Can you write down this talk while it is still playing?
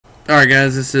Alright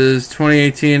guys, this is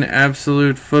 2018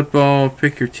 Absolute Football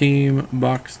Pick Your Team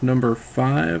box number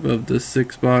 5 of the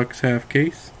 6-box half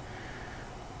case.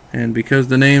 And because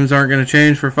the names aren't going to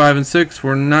change for 5 and 6,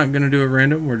 we're not going to do it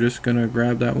random. We're just going to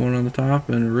grab that one on the top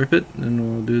and rip it, and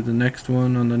we'll do the next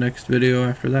one on the next video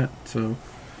after that. So,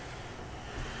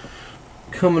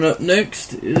 coming up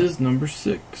next is number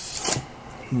 6.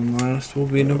 And last will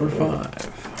be number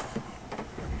 5.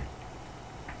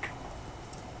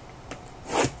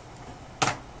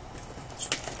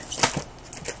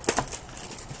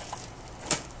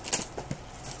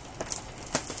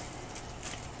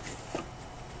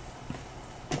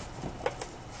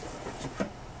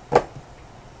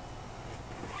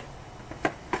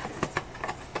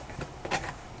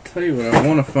 Tell you what I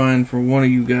want to find for one of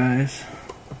you guys.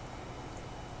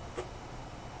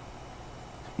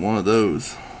 One of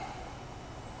those.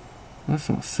 I just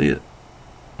want to see it.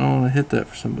 I want to hit that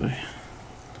for somebody.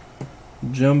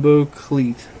 Jumbo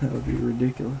cleat. That would be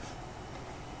ridiculous.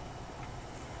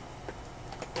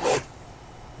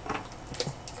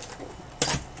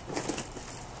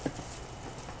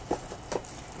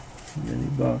 Mini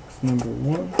box number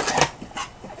 1.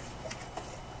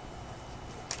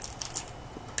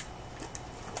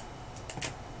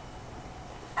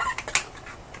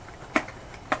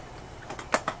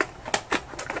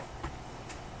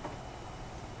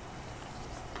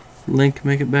 Link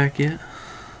make it back yet?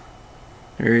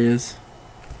 There he is.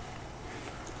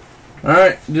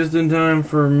 Alright, just in time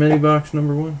for mini box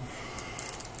number 1.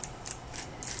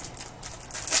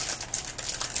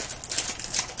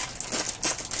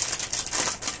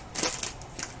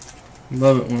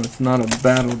 Love it when it's not a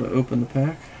battle to open the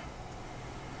pack.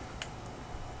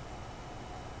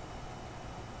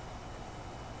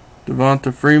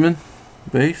 Devonta Freeman,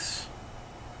 base.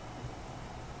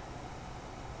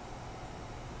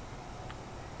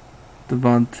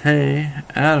 Davante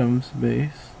Adams,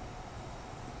 base.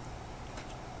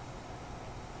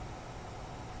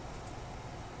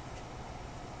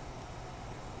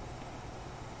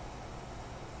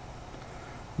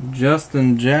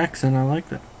 Justin Jackson, I like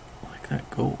that. I like that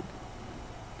gold.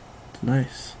 It's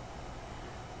nice.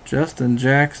 Justin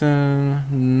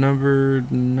Jackson, numbered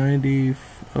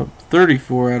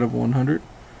 34 out of 100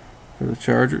 for the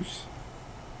Chargers.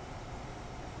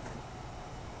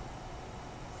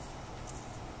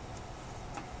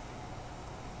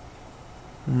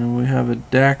 And we have a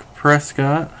Dak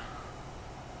Prescott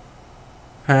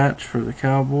patch for the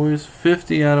Cowboys,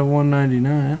 50 out of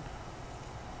 199.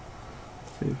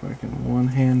 See if I can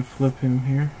one-hand flip him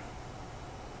here.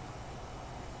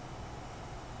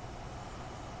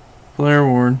 Player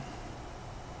worn.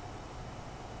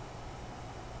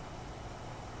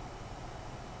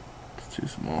 It's too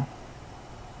small.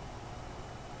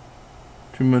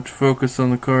 Too much focus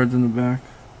on the cards in the back.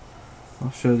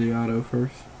 I'll show the auto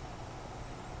first.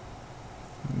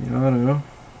 The auto.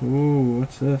 Ooh,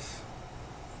 what's this?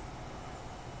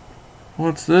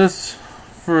 What's this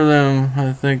for them?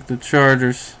 I think the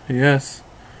Chargers. Yes.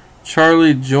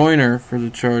 Charlie Joyner for the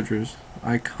Chargers.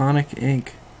 Iconic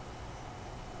ink.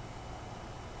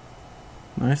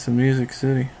 Nice in Music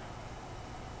City.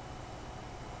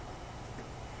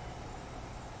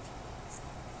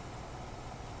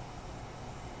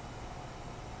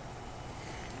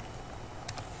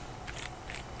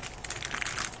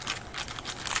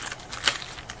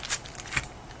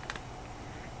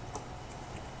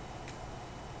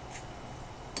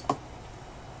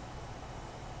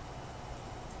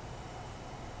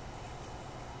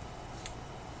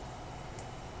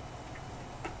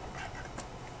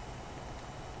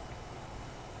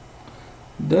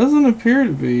 Doesn't appear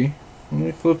to be. Let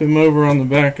me flip him over on the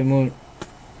back and look.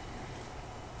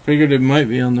 Figured it might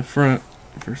be on the front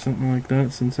for something like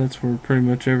that, since that's where pretty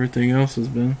much everything else has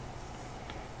been.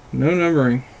 No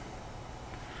numbering.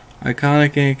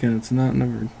 Iconic ink, and it's not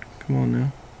numbered. Come on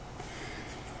now.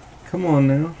 Come on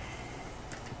now.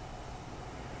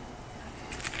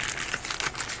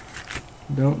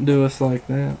 Don't do us like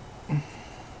that.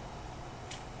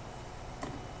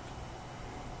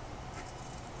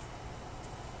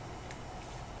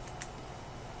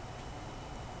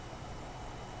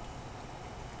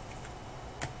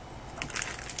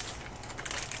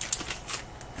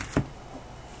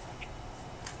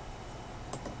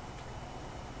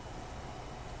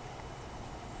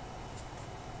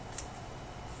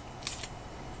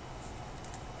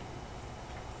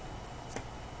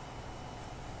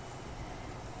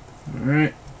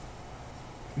 Alright,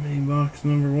 mini box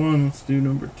number 1, let's do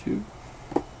number 2.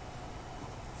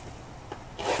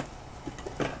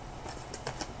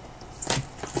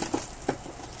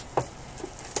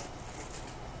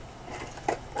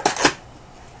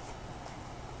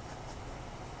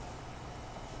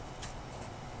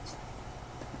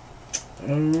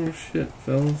 Oh shit,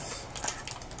 fellas.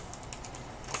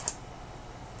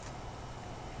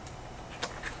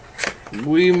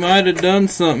 We might have done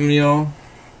something, y'all.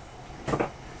 I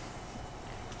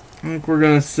think we're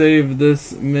gonna save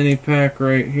this mini pack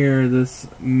right here, this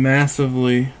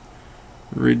massively,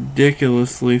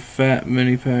 ridiculously fat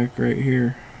mini pack right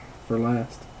here, for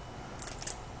last.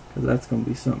 Because that's gonna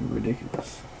be something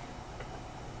ridiculous.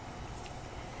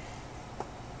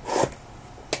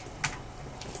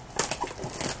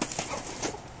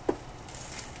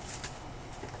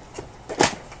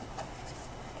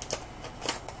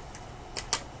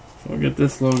 We'll get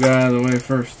this little guy out of the way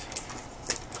first.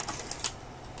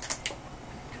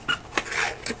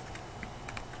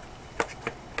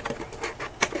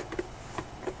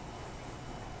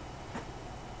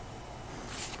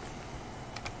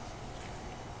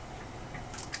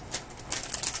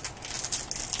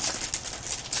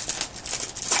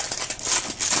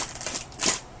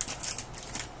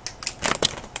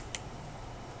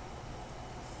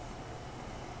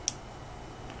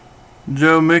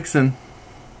 Joe Mixon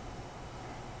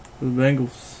for the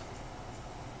Bengals.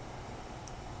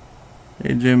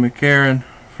 AJ McCarron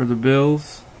for the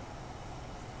Bills.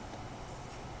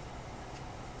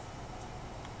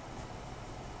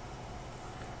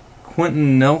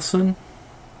 Quentin Nelson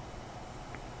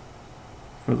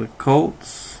for the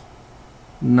Colts.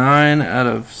 9 out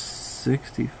of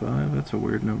 65. That's a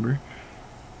weird number.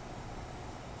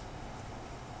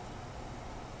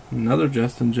 Another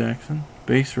Justin Jackson.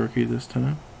 Base rookie this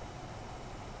time.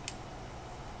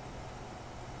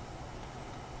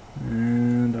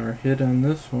 And our hit on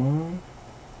this one.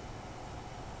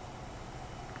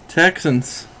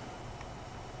 Texans.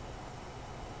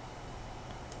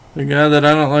 The guy that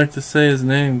I don't like to say his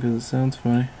name because it sounds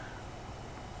funny.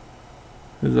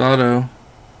 His auto.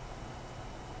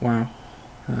 Wow.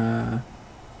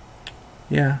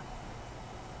 Yeah.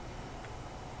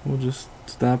 We'll just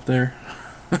stop there.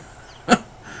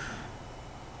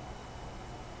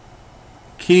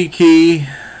 Kiki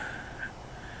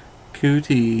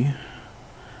QT.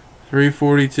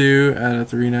 342 out of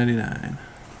 399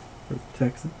 for the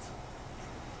Texans.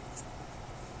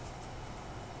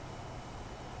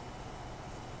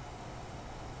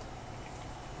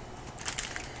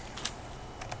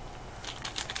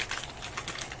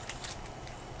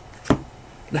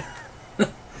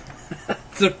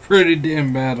 It's a pretty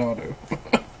damn bad auto.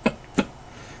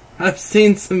 I've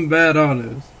seen some bad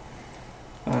autos.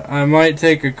 I might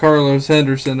take a Carlos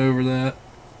Henderson over that.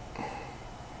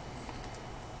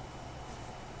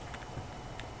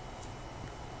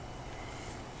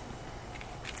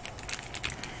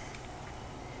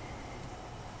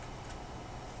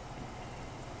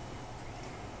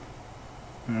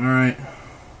 Alright.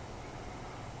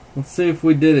 Let's see if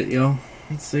we did it, y'all.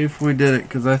 Let's see if we did it,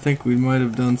 because I think we might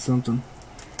have done something.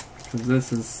 Because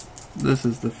this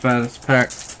is the fattest pack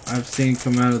I've seen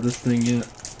come out of this thing yet.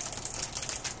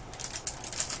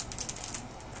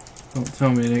 Don't tell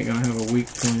me it ain't gonna have a weak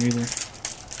point either.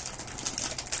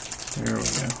 There we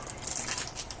go.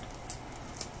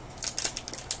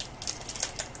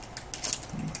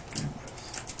 Oh my goodness.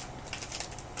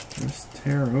 Just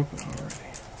tear open already.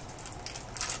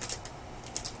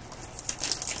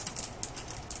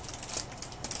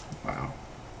 Wow.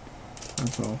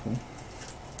 That's awful.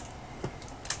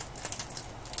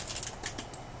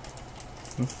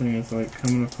 This thing is like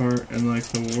coming apart in like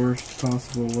the worst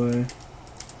possible way.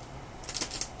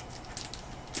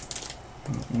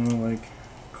 I don't want to like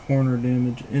corner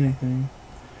damage anything.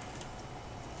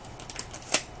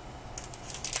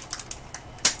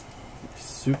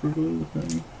 Super glue the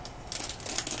thing.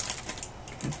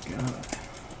 Good God.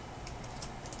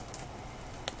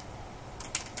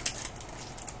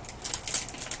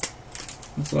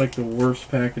 It's like the worst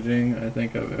packaging I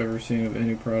think I've ever seen of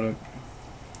any product.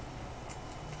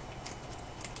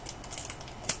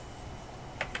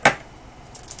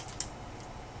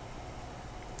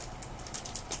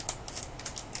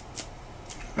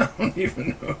 I don't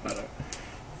even know how to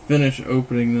finish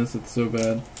opening this, it's so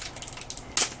bad.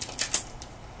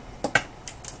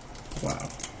 Wow.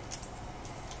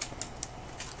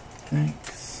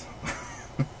 Thanks.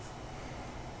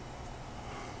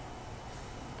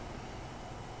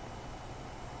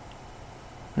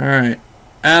 Alright,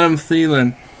 Adam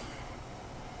Thielen.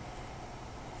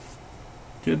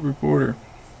 Good reporter.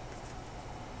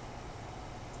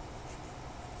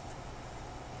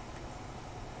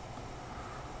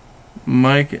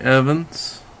 Mike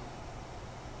Evans.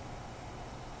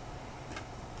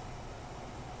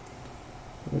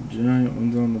 The giant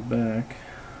one's on the back.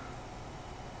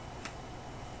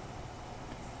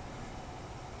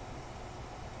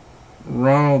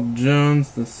 Ronald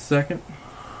Jones II.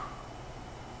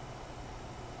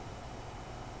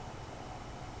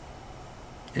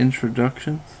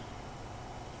 Introductions.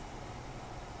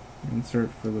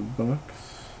 Insert for the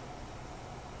Bucks.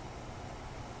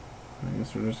 I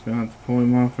guess we're just gonna have to pull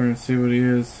him off there and see what he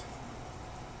is.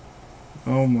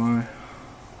 Oh my.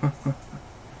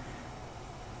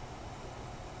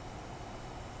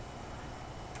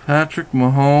 Patrick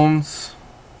Mahomes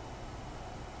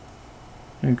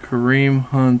and Kareem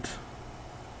Hunt.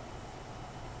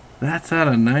 That's out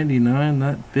of 99?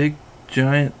 That big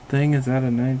giant thing is out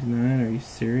of 99? Are you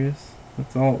serious?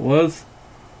 That's all it was?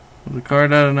 Was the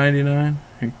card out of 99?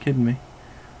 You're kidding me.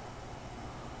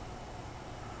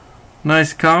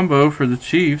 Nice combo for the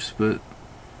Chiefs, but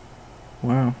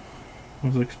wow. I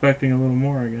was expecting a little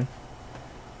more, I guess.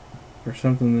 Or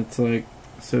something that's like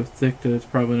so thick that it's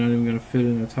probably not even going to fit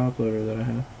in a top loader that I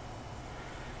have.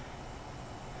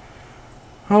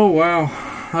 Oh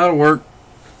wow, that'll work.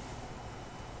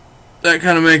 That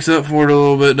kind of makes up for it a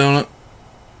little bit, don't it?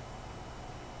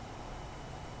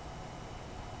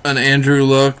 An Andrew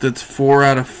Luck that's 4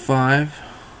 out of 5.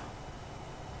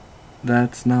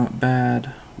 That's not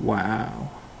bad.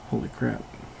 Wow. Holy crap.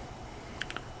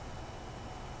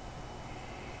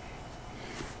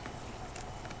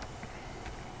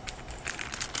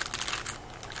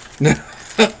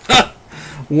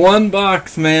 One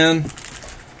box, man.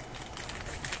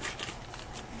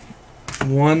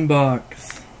 One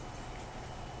box.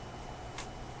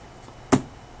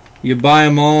 You buy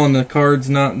them all and the card's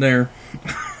not there.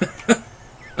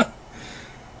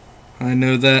 I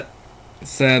know that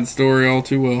sad story all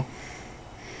too well.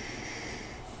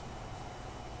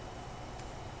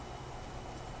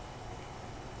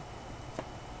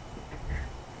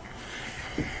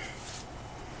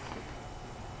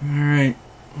 Alright,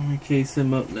 let me case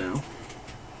him up now.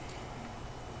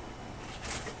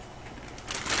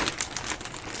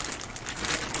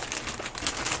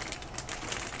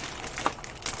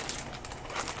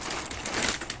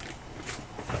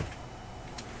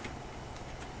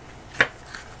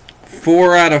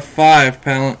 Four out of 5,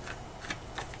 Pallant.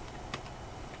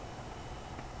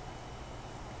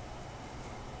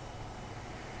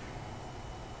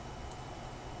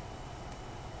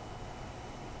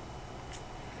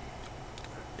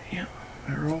 Damn,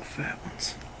 they're all fat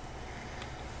ones.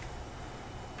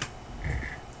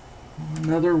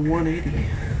 Another 180.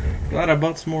 Glad I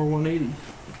bought some more 180.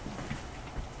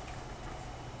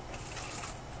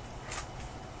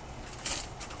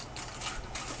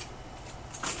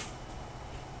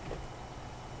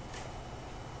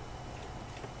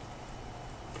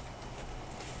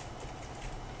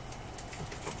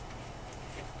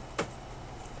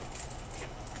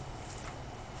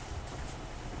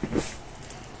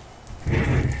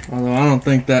 Although I don't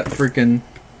think that freaking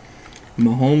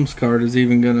Mahomes card is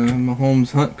even gonna,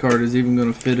 Mahomes Hunt card is even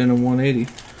gonna fit in a 180.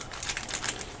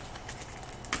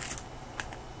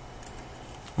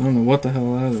 I don't know what the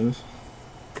hell that is.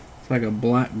 It's like a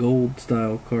black gold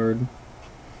style card,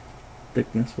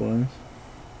 thickness wise.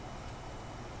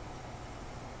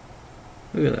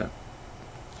 Look at that.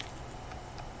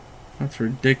 That's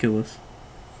ridiculous.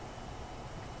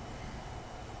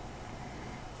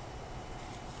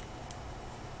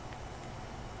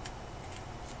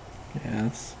 Yeah,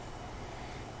 that's,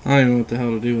 I don't even know what the hell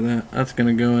to do with that. That's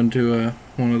gonna go into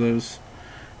one of those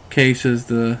cases.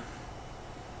 The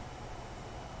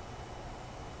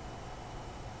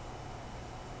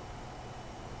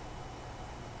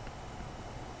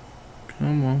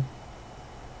come on,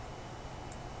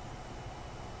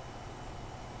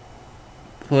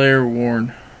 player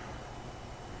worn,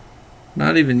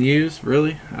 not even used.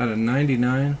 Really, out of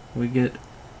 99, we get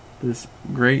this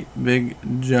great big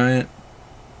giant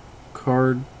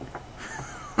card.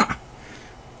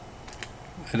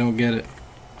 I don't get it.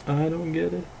 I don't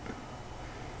get it.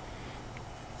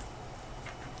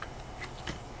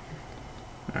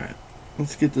 Alright,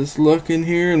 let's get this Luck in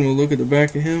here and we'll look at the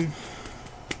back of him.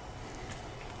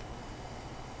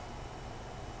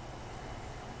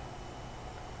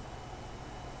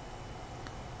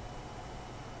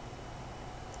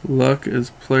 Luck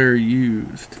is player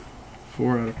used.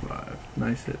 4 out of 5.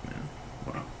 Nice hit, man.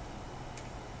 Wow.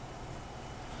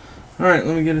 Alright,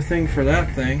 let me get a thing for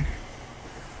that thing.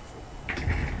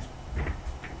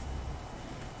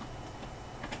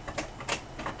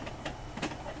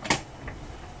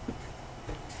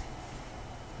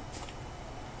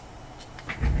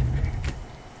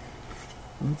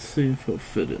 Let's see if it'll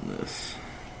fit in this.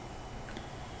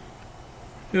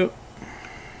 Yep.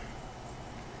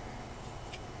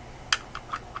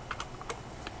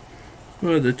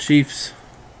 What are the Chiefs?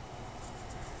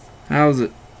 How's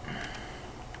it?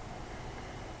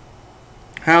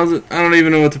 How's it? I don't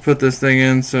even know what to put this thing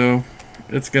in, so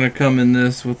it's gonna come in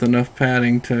this with enough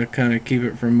padding to kind of keep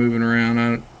it from moving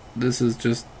around. This is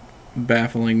just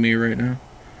baffling me right now.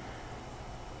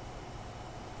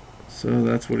 So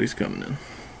that's what he's coming in.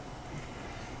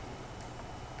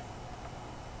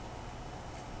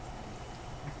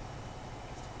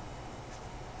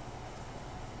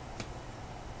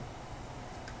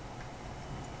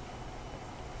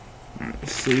 Alright,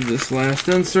 let's save this last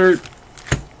insert.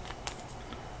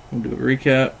 We'll do a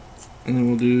recap, and then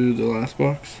we'll do the last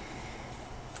box.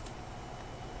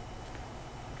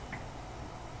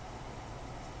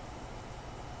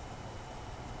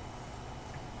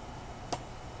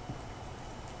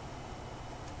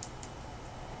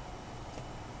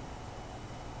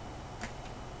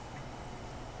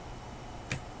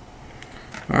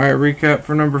 Alright, recap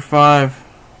for number 5.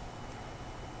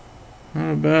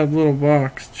 Not a bad little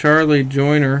box. Charlie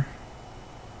Joiner,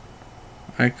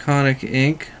 Iconic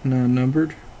Ink,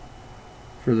 non-numbered,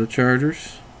 for the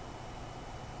Chargers.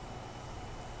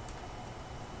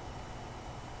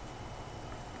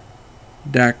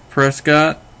 Dak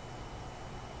Prescott,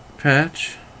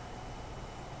 patch,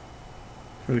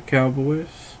 for the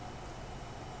Cowboys.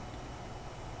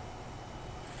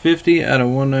 50 out of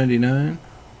 199.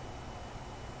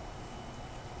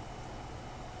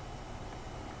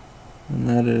 And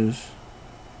that is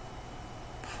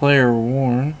player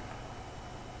worn,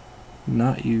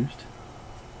 not used.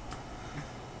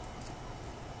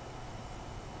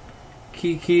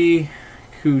 Kiki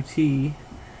Kuti,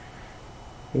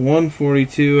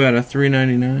 142 out of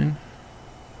 399.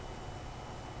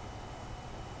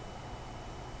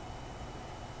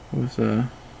 With a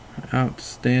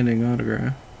outstanding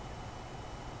autograph.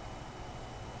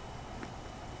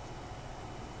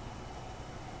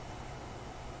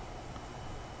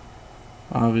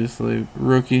 Obviously,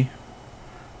 rookie,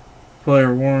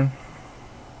 player worn.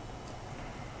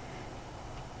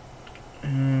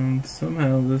 And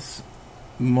somehow this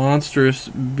monstrous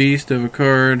beast of a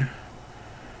card,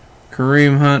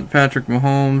 Kareem Hunt, Patrick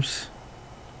Mahomes,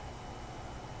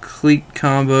 cleat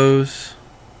combos,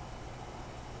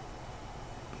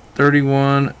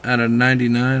 31 out of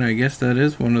 99. I guess that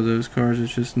is one of those cards.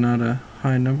 It's just not a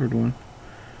high numbered one.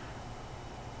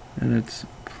 And it's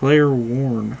player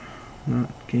worn,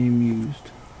 not game used.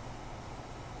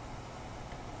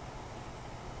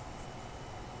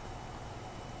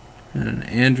 And an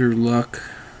Andrew Luck,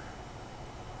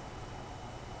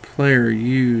 player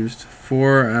used,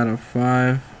 4 out of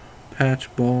 5,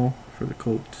 patch ball for the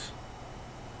Colts.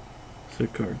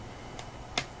 Sick card.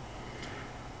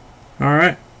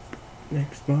 Alright,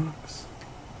 next box.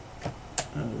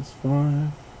 That is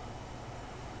 5.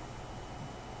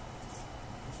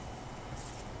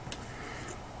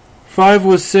 Five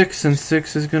was 6, and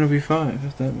 6 is going to be 5,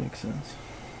 if that makes sense.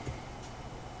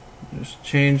 Just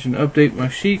change and update my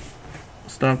sheet.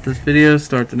 Stop this video,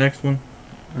 start the next one,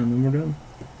 and then we're done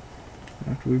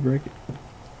after we break it.